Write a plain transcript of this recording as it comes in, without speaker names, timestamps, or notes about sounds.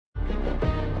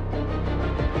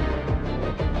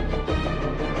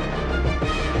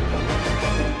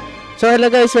So hello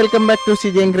guys, welcome back to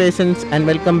CJN Creations and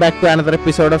welcome back to another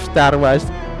episode of Star Wars.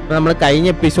 നമ്മൾ കഴിഞ്ഞ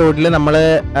എപ്പിസോഡിൽ നമ്മൾ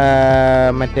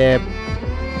മറ്റേ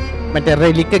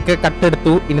റെലിക്കൊക്കെ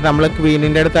കട്ടെടുത്തു. ഇനി നമ്മൾ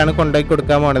ക്വീനിൻ്റെ അടുത്താണ് കൊണ്ടുപോയി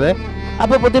കൊടുക്കാൻ പോണത്.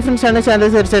 അപ്പോൾ പുതിയ ഫ്രണ്ട്സ് ആണ് ചാനൽ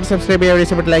തീർച്ചയായിട്ടും സബ്സ്ക്രൈബ് ചെയ്യുക,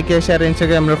 ഇഷ്ടപ്പെട്ട് ലൈക്ക് ചെയ്യുക, ഷെയർ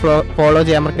ചെയ്യുക, നമ്മൾ ഫോളോ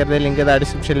ചെയ്യാൻ മറക്കരുത്. ലിങ്ക് താഴെ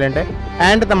ഡിസ്ക്രിപ്ഷനിലുണ്ട്.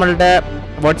 ആൻഡ് നമ്മളുടെ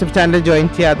വാട്സപ്പ് ചാനൽ ജോയിൻ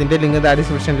ചെയ്യുക, അതിൻ്റെ ലിങ്ക് താഴെ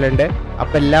ഡിസ്ക്രിപ്ഷനിലുണ്ട്.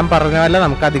 അപ്പോൾ എല്ലാം പറഞ്ഞ പോലെ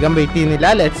നമുക്ക് അധികം വെയിറ്റ് ചെയ്യുന്നില്ല.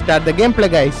 Let's start the game play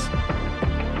guys.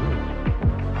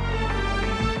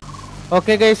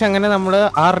 Okay guys, അങ്ങനെ നമ്മൾ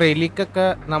ആ റെലിക്കൊക്കെ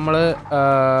നമ്മൾ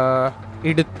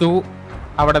എടുത്തു.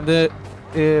 അവിടെ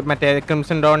മറ്റേ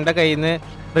ക്രിംസൺ ഡോണിൻ്റെ കയ്യിൽ നിന്ന്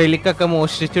റെലിക്കൊക്കെ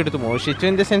മോഷ്ടിച്ചു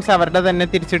ഇൻ ദ സെൻസ് അവരുടെ തന്നെ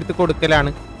തിരിച്ചെടുത്ത്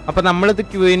കൊടുക്കലാണ്. അപ്പോൾ നമ്മളിത്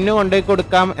ക്യൂവിന് കൊണ്ടുപോയി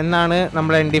കൊടുക്കാം എന്നാണ്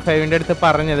നമ്മൾ ND5ൻ്റെ അടുത്ത്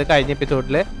പറഞ്ഞത് കഴിഞ്ഞ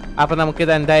എപ്പിസോഡിൽ. അപ്പോൾ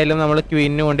നമുക്കിത് എന്തായാലും നമ്മൾ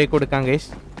ക്യൂവിന് കൊണ്ടുപോയി കൊടുക്കാം guys.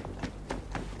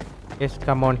 Yes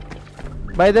come on.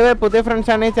 By the way, പുതിയ ഫ്രണ്ട്സ്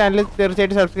ആണ് ഈ ചാനൽ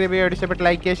തീർച്ചയായിട്ടും സബ്സ്ക്രൈബ് ചെയ്യുക, ഇഷ്ടപ്പെട്ട്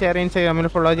ലൈക്ക് ചെയ്യുക, ഷെയർ ചെയ്യുക, ഇൻസ്റ്റാഗ്രാമിൽ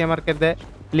ഫോളോ ചെയ്യാൻ മറക്കരുത്.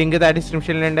 ലിങ്ക് താഴെ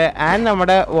ഡിസ്ക്രിപ്ഷനിലുണ്ട്. ആൻഡ്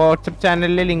നമ്മുടെ വാട്സപ്പ്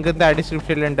ചാനലിലെ ലിങ്ക് താഴെ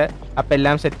ഡിസ്ക്രിപ്ഷനിലുണ്ട്. അപ്പോൾ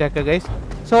എല്ലാം സെറ്റ് ആക്കുക guys.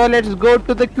 So let's go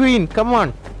to the Queen. Come on.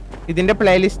 ഇതിന്റെ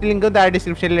പ്ലേലിസ്റ്റ് ലിങ്ക് താഴെ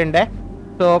ഡിസ്ക്രിപ്ഷനിലുണ്ട്.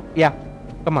 So yeah,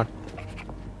 come on.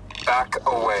 Back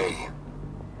away.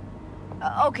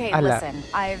 Okay, listen.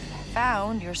 I've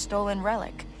found your stolen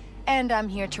relic, and I'm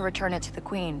here to return it to the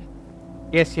queen.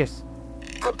 Yes.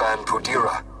 The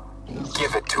Banpudira.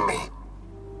 Give it to me.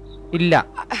 Illa.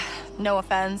 No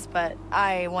offense, but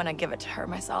I want to give it to her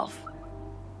myself.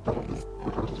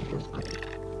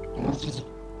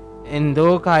 എന്തോ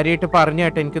കാര്യമായിട്ട് പറഞ്ഞു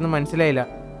കേട്ടോ, എനിക്കൊന്നും മനസ്സിലായില്ല.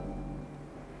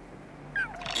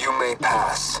 You may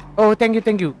pass. Oh, thank you.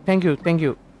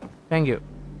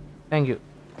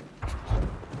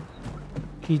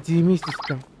 Kijimi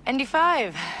system. ND5,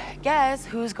 guess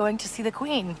who's going to see the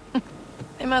queen?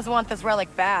 They must want this relic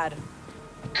bad.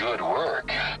 Good work.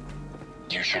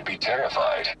 You should be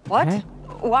terrified. What?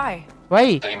 Why?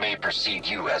 They may perceive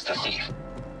you as the thief.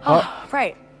 Oh,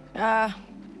 right.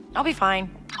 I'll be fine.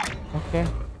 Okay.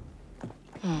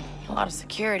 A lot of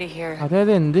security here. അതെ,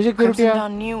 എന്ത് സെക്യൂരിറ്റിയാ? Crimson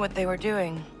Dawn knew what they were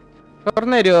doing.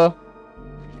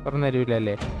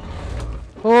 പറഞ്ഞുതരൂലല്ലേ?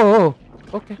 Oh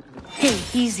okay. Hey,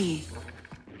 easy.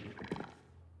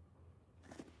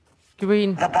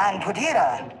 Queen. The Banpudira.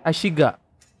 Ashiga.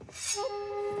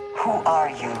 Who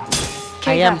are you?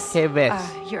 I am Keves.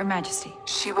 Your Majesty.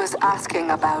 She was asking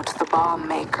about the bomb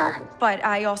maker. But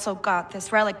I also got this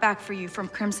relic back for you from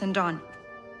Crimson Dawn.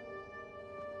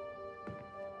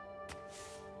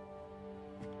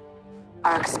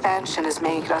 Our expansion has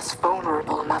made us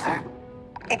vulnerable, Mother.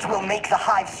 It will make the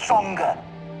hive stronger.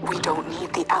 We don't need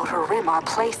the outer rim. Our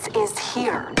place is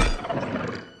here.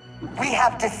 We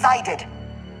have decided.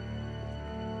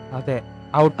 അതെ,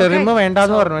 outer റിം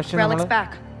വേണ്ടാന്ന് പറഞ്ഞു. പക്ഷെ relic's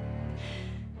back.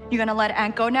 You gonna let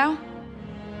Ant go now?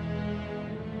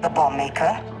 The bomb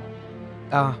maker?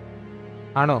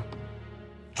 ആണോ?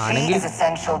 She is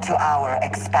essential to our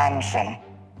expansion.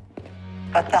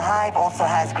 But the hive also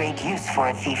has great use for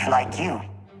a thief like you.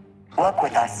 Work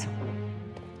with us.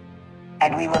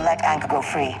 And we will let Ank go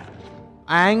free.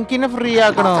 ആങ്കിനെ free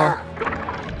ആക്കണോ?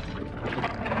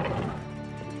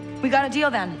 We got a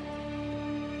deal then.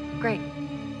 Great.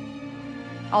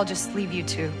 I'll just leave you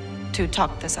to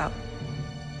talk this out.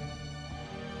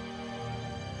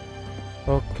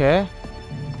 Okay.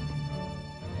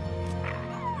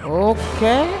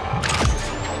 Okay.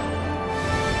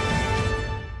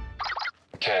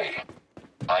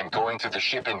 I'm going through the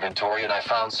ship inventory and I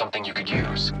found something you could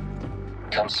use.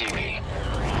 Come see me.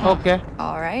 Okay.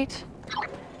 All right.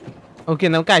 Okay,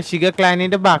 നമുക്ക് അഷിക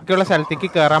ക്ലാനിന്റെ ബാക്കിയുള്ള സ്ഥലത്തേക്ക്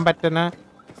കയറാൻ പറ്റുന്ന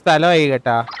സ്ഥലമായി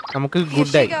കേട്ടാ. നമുക്ക്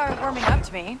good ആയി. Warming up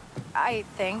to me, I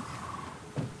think.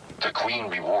 The queen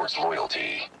rewards loyalty.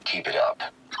 Keep it up.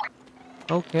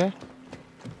 Okay.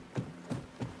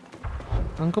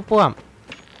 നമുക്ക് പോവാം.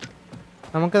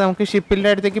 നമുക്ക്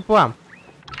ഷിപ്പിന്റെ അടുത്തേക്ക് പോവാം.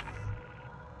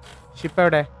 ഷിപ്പ്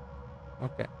എവിടെ?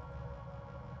 ഓക്കെ.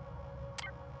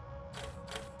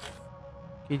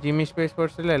 ജിമ്മി സ്പേസ്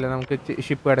ഫോഴ്സിലല്ലേ നമുക്ക്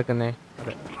ഷിപ്പ് കിടക്കുന്നേ?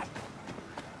 അതെ.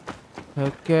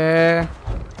 ഓക്കെ,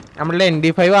 നമ്മളുടെ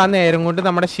ND5 ആ നേരം കൊണ്ട്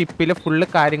നമ്മുടെ ഷിപ്പിലെ ഫുള്ള്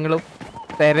കാര്യങ്ങളും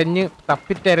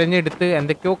തപ്പിത്തെരഞ്ഞെടുത്ത്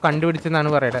എന്തൊക്കെയോ കണ്ടുപിടിച്ചെന്നാണ്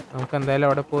പറയണത്. നമുക്ക് എന്തായാലും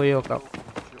അവിടെ പോയി നോക്കാം.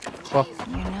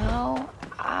 You know,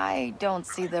 I don't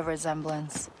see the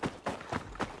resemblance.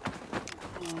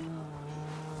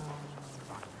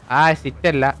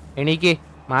 സിറ്റല്ല, എനിക്ക്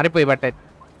മാറിപ്പോയി ബട്ടൻ.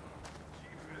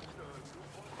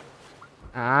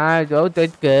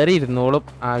 കയറി ഇരുന്നോളും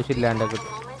ആവശ്യമില്ലാണ്ടൊക്കെ.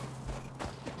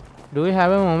 Do you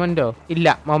have A memento? ഇല്ല,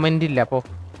 മൊമെന്റ് ഇല്ല. അപ്പോ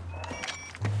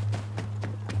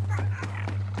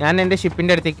ഞാൻ എൻ്റെ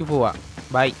ഷിപ്പിൻ്റെ അടുത്തേക്ക് പോവാം.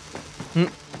 ബൈ.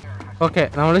 ഓക്കെ,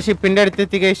 നമ്മൾ ഷിപ്പിൻ്റെ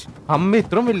അടുത്തെത്തി ഗൈസ്. അമ്മ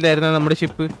ഇത്രയും വലുതായിരുന്നു നമ്മുടെ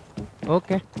ഷിപ്പ്.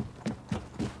 ഓക്കെ,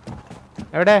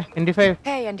 എവിടെ? ND5.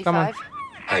 Hey, ND5.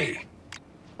 Hey.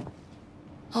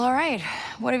 All right,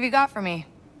 what have you got for me?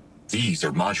 These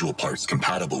are module parts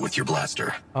compatible with your blaster.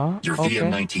 Your okay.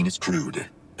 VM19 is crude,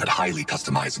 but highly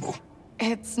customizable.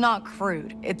 It's not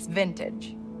crude, it's vintage.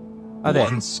 അതെ.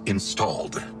 Once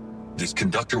installed, this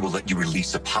conductor will let you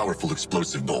release a powerful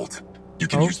explosive bolt. You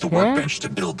can use the Okay. workbench to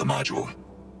build the module.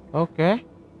 Okay.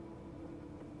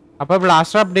 അപ്പോൾ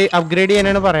blaster upgrade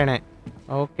ചെയ്യാനാണ് പറയണേ.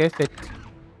 Okay set.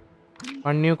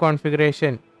 One new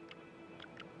configuration.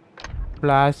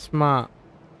 Plasma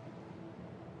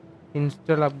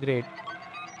install upgrade.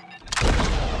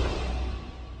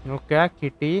 Okay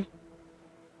കിട്ടി.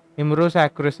 Improves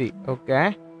accuracy. Okay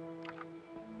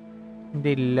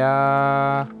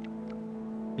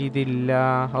ഇതില്ല.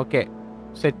 Okay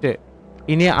set.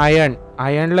 ഇനി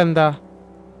അയണിൽ എന്താ?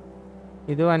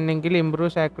 ഇത് വന്നെങ്കിൽ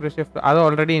improves accuracy. അത്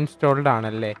ഓൾറെഡി ഇൻസ്റ്റാൾഡ്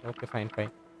ആണല്ലേ? Okay fine.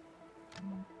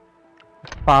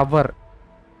 Power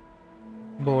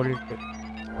bolt.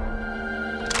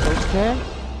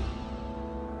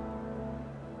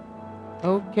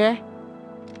 Okay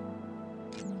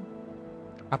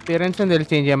appearance എന്തെങ്കിലും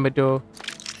ചേഞ്ച് ചെയ്യാൻ പറ്റുമോ?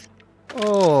 ഓ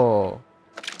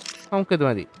നമുക്കിത്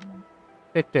മതി.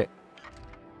 Set.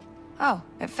 Oh,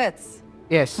 it fits.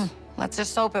 Yes. Let's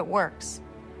just hope it works.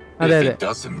 If it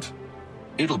doesn't,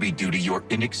 it'll be due to your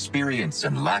inexperience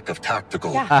and lack of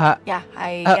tactical. Yeah,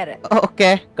 I get it.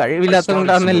 Okay I started some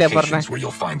കഴിവില്ലാത്തതുകൊണ്ടാണെന്നല്ലേ പറഞ്ഞേ? locations where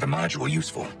you'll find the module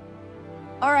useful.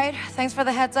 All right, thanks for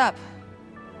the heads up.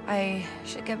 I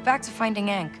should get back to finding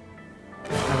Ankh.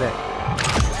 അതെ.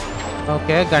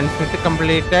 Okay ഗൺസ്മിത്ത്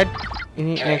completed.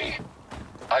 ഇനി Okay.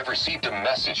 I've received a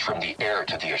message from the heir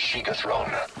to the Ashiga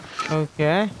throne.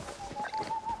 Okay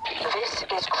This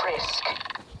is Krisk.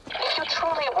 If you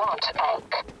truly want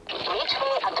Ankh, meet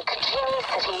me at the Kajini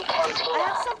City Cantina. I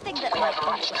have something that We might have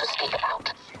much to speak about.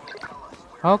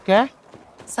 Okay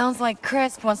Sounds like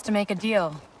Chris wants to make a deal.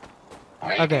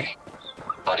 Maybe. Okay.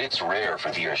 But it's rare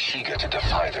for the Ashiga to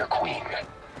defy their queen.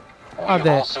 Okay.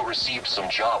 We've also received some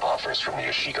job offers from the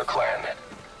Ashiga clan.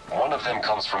 One of them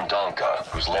comes from Donka,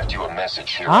 who's left you a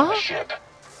message here on the ship.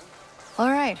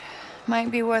 All right, might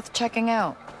be worth checking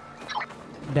out.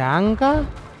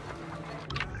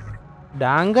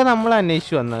 ഡാങ്ക നമ്മൾ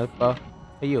അന്വേഷിച്ചു വന്നത് ഇപ്പൊ.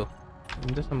 അയ്യോ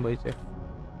എന്ത് സംഭവിച്ചേ?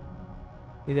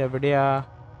 ഇതെവിടെയാ?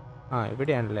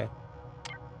 ഇവിടെയാണല്ലേ.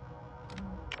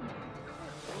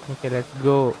 Okay let's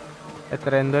go.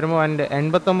 എന്തോരം പോവാണ്ട്?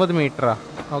 89 മീറ്ററാ.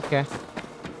 Okay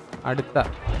അടുത്ത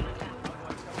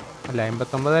അല്ല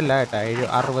 89 അല്ല കേട്ടാ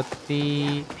 60.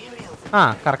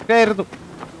 കറക്റ്റ് ആയിരുന്നു.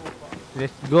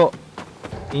 Let's go.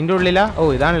 ഇതിൻ്റെ ഉള്ളിലാ? ഓ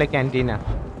ഇതാണല്ലേ ക്യാൻറ്റീനാ.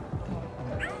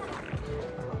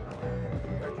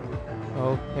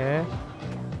 ഓക്കെ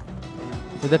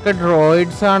ഇതൊക്കെ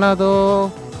ഡ്രോയിഡ്സ് ആണോ അതോ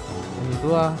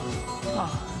എന്തുവാ?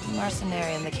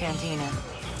 Mercenary in the cantina.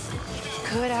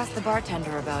 Could ask the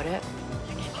bartender about it.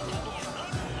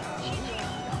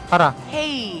 പറ.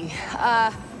 Hey,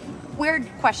 weird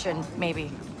question, maybe.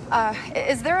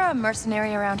 Is there a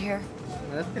mercenary around here?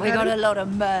 We got a lot of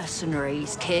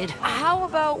mercenaries, kid. How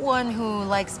about one who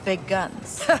likes big guns?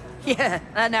 Yeah,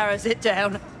 that narrows it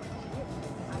down.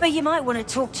 But you might want to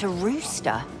talk to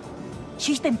Rooster.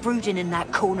 She's been brooding in that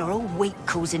corner all week,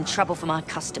 causing trouble for my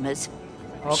customers.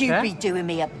 Okay. You'd be doing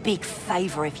me a big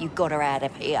favor if you got her out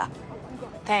of here.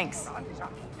 Thanks.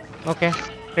 Okay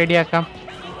റെഡിയാക്കാം.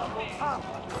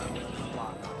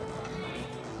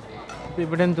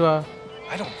 ഇവിടെ എന്തുവാ?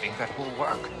 I don't think that will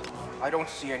work. I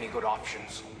don't see any good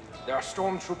options. There are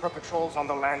stormtrooper patrols on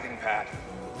the landing pad.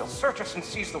 They'll search us and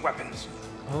seize the weapons.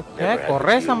 Okay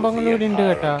കൊറേ സംഭവങ്ങൾ ഇവിടെ ഉണ്ട്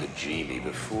കേട്ടാ.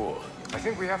 I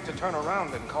think we have to turn around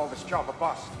and call this job a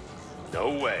bust. No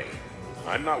way.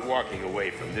 I'm not walking away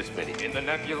from this many. In the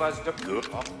nebula's Good.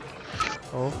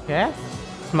 Okay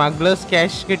smugglers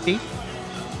cash കിട്ടി.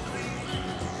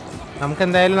 നമുക്ക്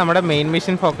എന്തായാലും നമ്മുടെ main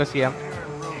mission focus ചെയ്യാം.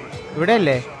 ഇവിടെ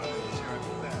അല്ലേ?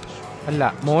 അല്ല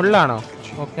മുകളിലാണോ?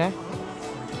 Okay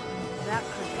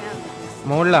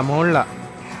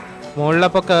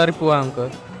മുകളിലപ്പോൾ കയറി പോവാം നമുക്ക്.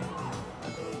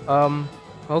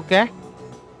 ഓക്കെ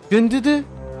എന്തിത്?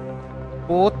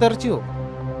 പോത്തെറിച്ചോ?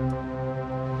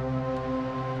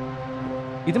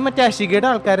 ഇത് മറ്റേ അഷികയുടെ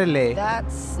ആൾക്കാരല്ലേ?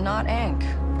 That's not Ankh.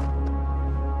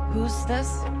 Who's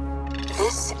this?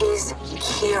 This is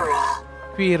Kira,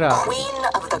 Kira. Queen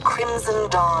of the Crimson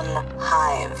Dawn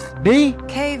Hive. Hey.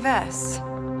 Kay Vess.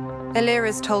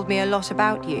 Illyra's told me a lot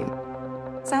about you.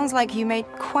 Sounds like you made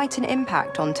quite an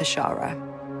impact on Tashara.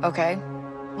 Okay.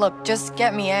 Look, just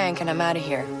get me Ankh and I'm out of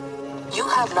here. You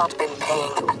have not been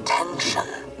paying attention.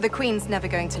 The Queen's never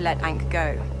going to let Ankh go.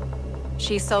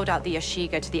 She sold out the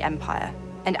Ashiga to the Empire,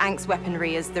 and Ankh's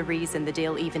weaponry is the reason the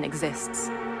deal even exists.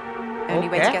 Only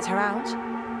way to Okay. get her out?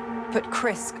 Put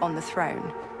Krisk on the throne.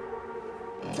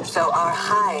 So our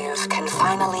hive can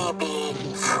finally be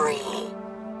free.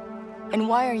 And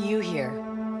why are you here?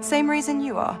 Same reason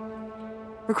you are.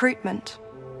 Recruitment.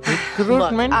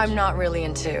 Look, I'm not really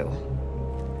into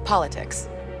politics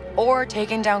or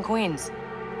taking down queens.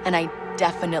 And I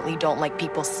definitely don't like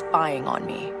people spying on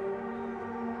me.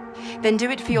 Then do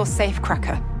it for your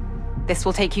safecracker. This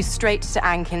will take you straight to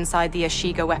Ankh inside the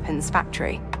Ashiga weapons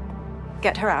factory.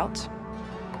 Get her out,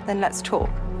 then let's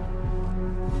talk.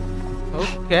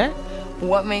 Okay.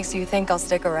 What makes you think I'll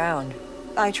stick around?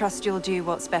 I trust you'll do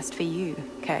what's best for you,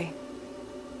 Kay?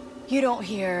 You don't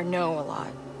hear no a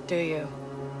lot, do you?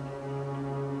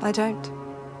 I don't.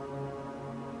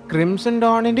 Crimson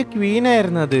Dawn's queen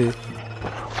ആയിരുന്നു അത്.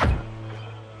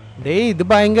 ഡേയ് ഇത്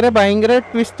ഭയങ്കര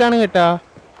twist ആണ് കേട്ടാ.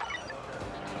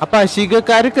 അപ്പൊ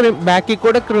അശീകക്കാര് ബാക്കിൽ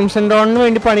കൂടെ crimson ഡോണിന്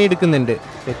വേണ്ടി പണിയെടുക്കുന്നുണ്ട്.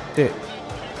 തെറ്റ്.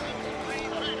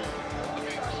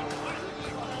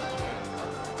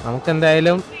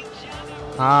 നമുക്കെന്തായാലും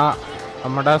ആ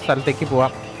നമ്മുടെ സ്ഥലത്തേക്ക്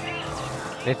പോവാം.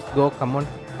 Let's go, come on.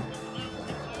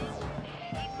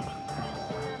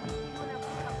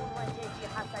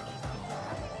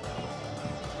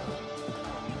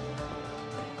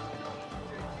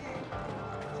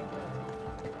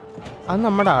 അത്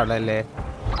നമ്മുടെ ആളല്ലേ?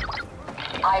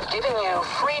 I've given you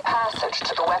free passage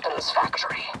to the weapons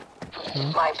factory.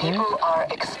 My people are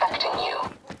expecting you.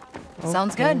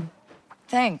 Sounds good.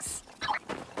 Thanks.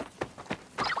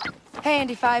 Hey,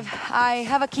 Andy 5. I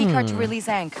have a keycard to release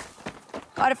Ankh.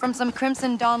 Got it from some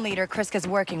Crimson Dawn leader Krisk is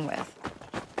working with.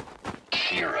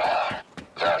 Kira.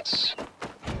 That's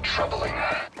troubling.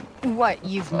 What,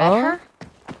 you've met her?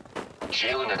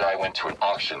 Jalen and I went to an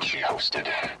auction she hosted.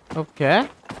 Okay.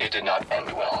 It did not end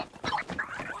well.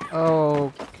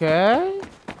 Okay.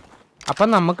 അപ്പൊ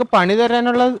നമുക്ക് പണി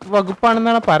തരാനുള്ള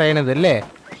വകുപ്പാണെന്നാണ് പറയണത് അല്ലേ?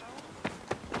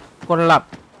 കൊള്ളാം,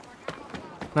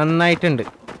 നന്നായിട്ടുണ്ട്.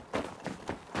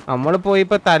 നമ്മൾ പോയി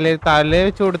ഇപ്പൊ തല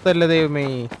വെച്ച് കൊടുത്തല്ലേ ദൈവമേ.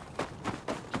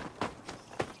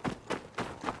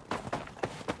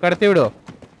 കടത്തി വിടോ?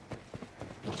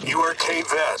 You are Kay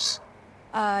Vess.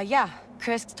 Yeah.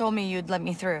 Krisk told me you'd let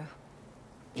me through.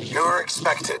 You're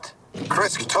expected.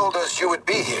 Krisk told us you would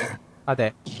be here. അതെ.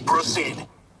 Proceed.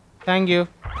 Thank you.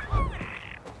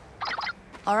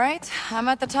 All right, I'm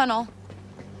at the tunnel.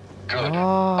 Good.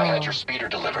 I had your speeder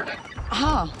delivered.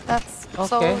 That's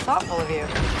so thoughtful of you.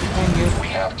 Thank you. We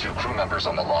have 2 crew members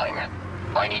on the line.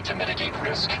 I need to mitigate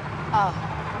risk. Oh,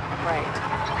 right.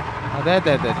 അതെ.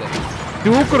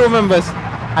 2 crew members.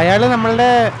 അയാള്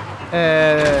നമ്മളുടെ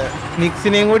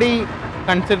നിക്സിനെയും കൂടി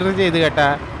consider ചെയ്ത് കേട്ടാ.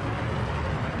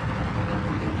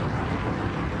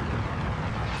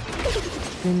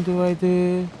 എന്തുവാ ഇത്?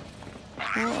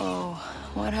 Whoa,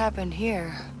 what happened here?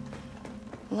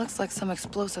 Looks like some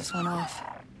explosives went off.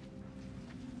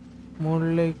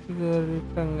 മുകളിലേക്ക്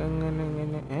കയറിയിട്ട്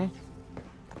അങ്ങനെ.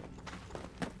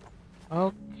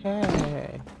 ഓക്കേ.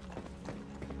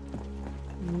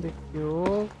 എന്തൊക്കെയോ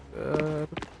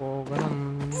പോകണം.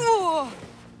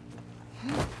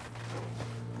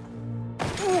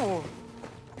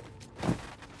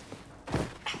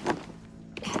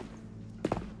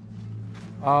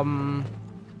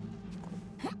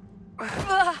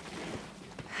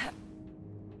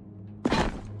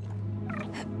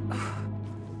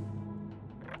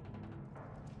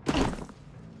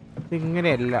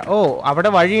 ഇങ്ങനെയല്ല. ഓ, അവിടെ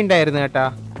വഴി ഉണ്ടായിരുന്നു കേട്ടാ,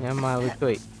 ഞാൻ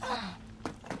വിട്ടുപോയി.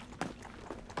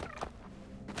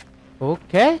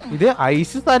 ഓക്കെ, ഇത്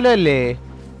ഐസ് സ്ഥലമല്ലേ?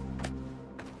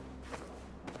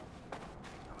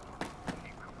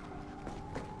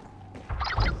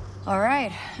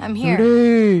 Alright, I'm here.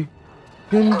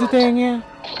 എന്ത് തേങ്ങ?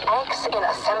 Eggs in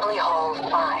Assembly Hall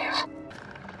 5.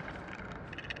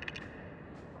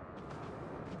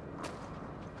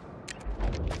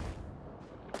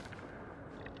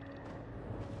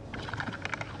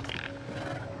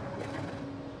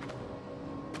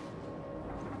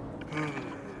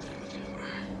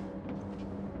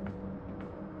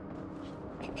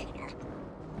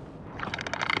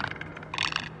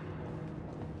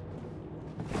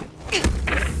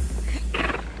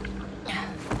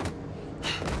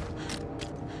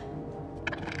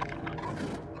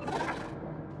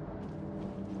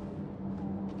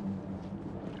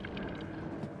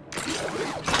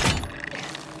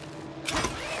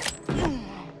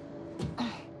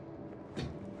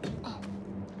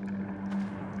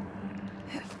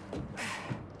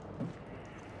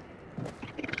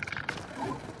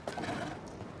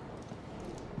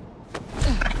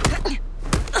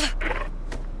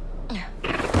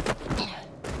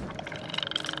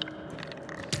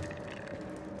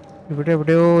 ഇവിടെ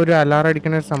എവിടെയോ ഒരു അലാറം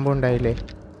അടിക്കുന്ന ഒരു സംഭവം ഉണ്ടായില്ലേ?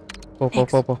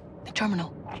 പോ.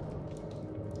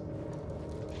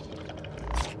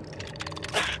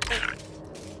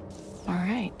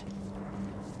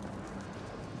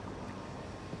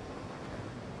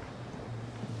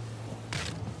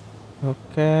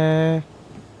 Okay.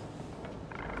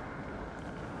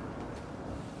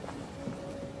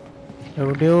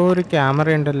 എവിടെയോ ഒരു ക്യാമറ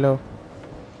ഉണ്ടല്ലോ.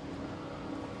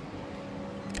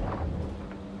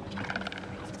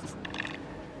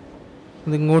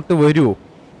 ഇതിങ്ങോട്ട് വരുമോ?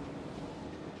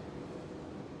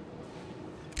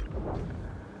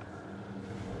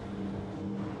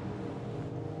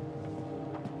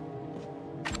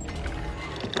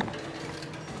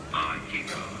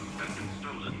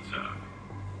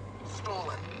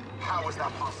 How is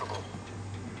that possible?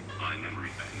 My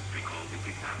memory banks recall the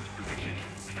exact position.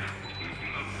 That is the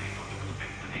only possible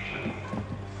explanation.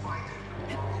 Find it,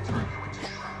 or we'll turn you into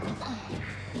shrapnel.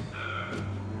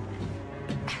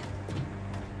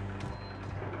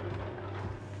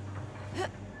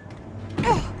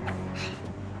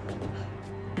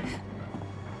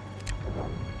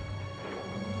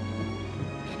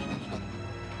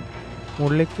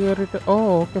 മുകളിലേക്ക് കയറിയിട്ട്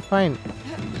ഓക്കെ ഫൈൻ.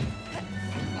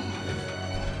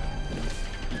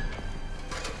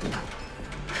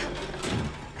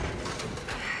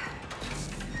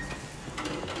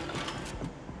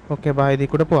 ഓക്കെ ബാ, ഇതിൽ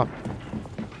കൂടെ പോവാം.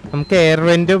 നമുക്ക് എയർ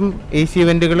വെന്റും AC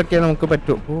വെന്റുകളൊക്കെ നമുക്ക്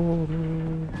പറ്റുമോ?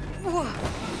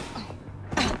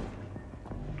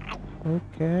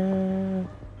 ഓക്കെ,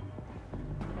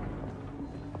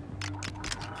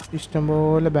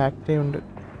 ഇഷ്ടംപോലെ ബാക്ക് ടൈ ഉണ്ട്.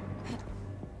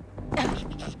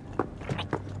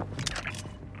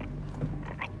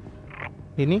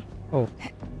 ഇനി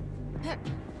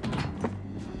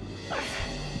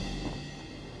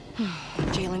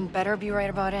Jalen better be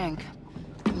right about Ink.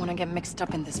 I don't want to get mixed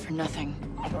up in this for nothing.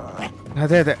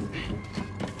 അതെ.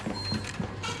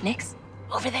 Nix,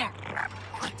 over there.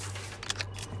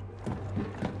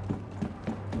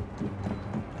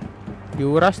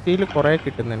 യൂറ സ്റ്റീൽ കുറേ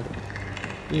കിട്ടുന്നുണ്ട്.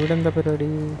 ഇവിടെ എന്താ പരിപാടി?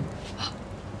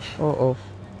 ഓ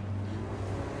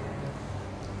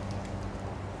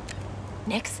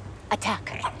Nix, attack.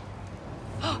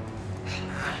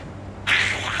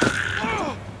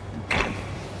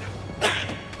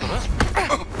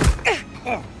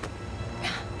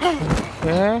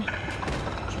 Okay.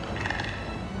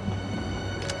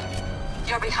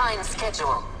 You're behind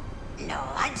schedule. No,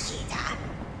 Anchita.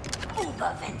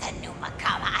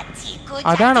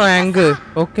 അതാണോ Aankh?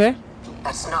 Okay,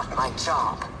 That's not my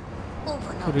job.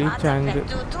 Reach Aankh.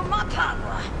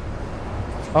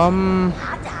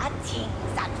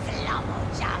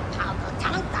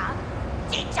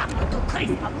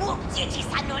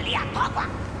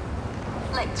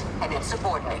 Late and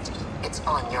insubordinate. It's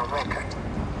on your record.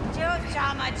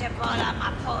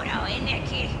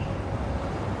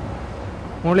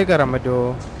 മുകളിൽ കയറാൻ പറ്റുമോ?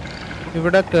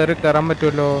 ഇവിടെ കയറാൻ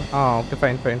പറ്റുമല്ലോ. Okay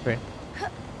fine.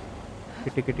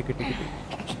 കിട്ടി.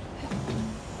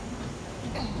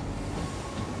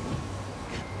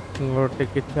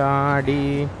 ഇങ്ങോട്ടേക്ക് ചാടി.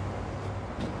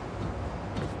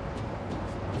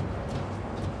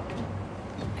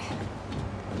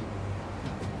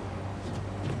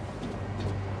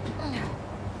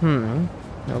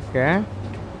 Okay,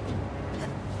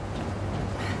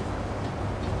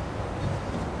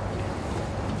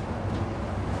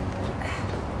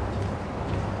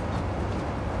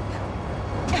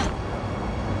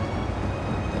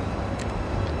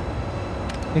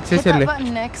 Hit that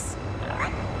button, Nix.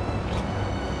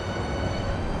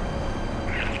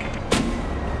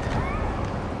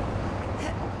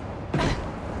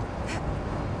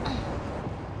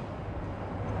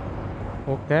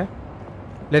 Okay,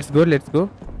 let's go.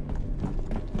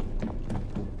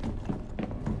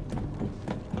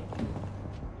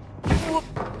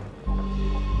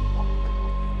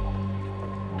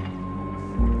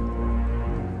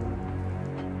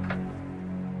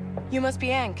 You must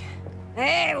be Ank.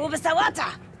 Hey, Ubisawata!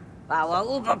 Wawa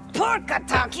Uba Porka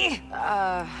Taki!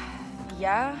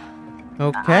 Yeah?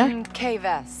 Okay. I'm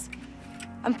K-Vess.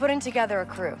 I'm putting together a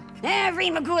crew. Every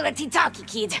Magula Titaki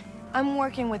kid. I'm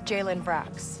working with Jalen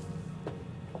Vrax.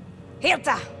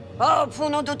 Hilta! Oh,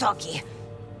 Puno Dutoki.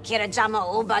 Kira Jama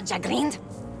Uba Jagrind?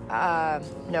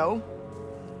 No.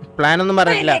 Plan ഒന്നും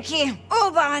പറയില്ല. Beneki!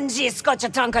 Uba Anji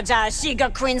Skochatonka Ja Shiga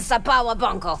Queen Sapawa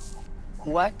Bonko.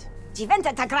 What?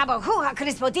 Diventa Tagrabo Huha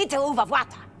Crispodite Uva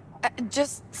Wata.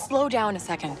 Just slow down a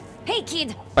second. Hey kid!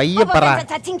 പയ്യെ പറ. Uba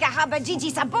Tatinka Haba Gigi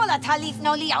Sabola Talif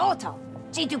no Lia Auto.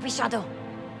 G Dupishado.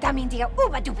 Damindia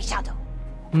Uba Dupishado.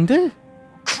 എന്ത്?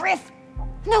 Chris!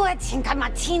 No Etinka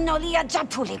Matino Lia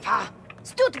Japulipa.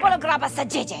 Stut Bolograba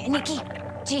Sajeje, Niki.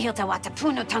 Jihilta Wata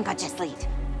Puno Tonka just lead.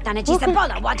 Dana G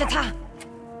Sabola Watata.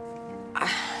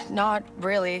 Not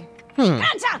really.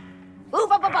 Kanta!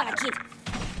 Uba Babala kid.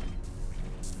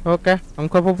 Okay,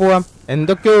 നമുക്കപ്പോൾ പോവാം.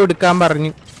 എന്തൊക്കെയോ എടുക്കാൻ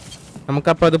പറഞ്ഞു.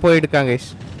 നമുക്കപ്പോൾ അത് പോയി എടുക്കാം ഗൈസ്.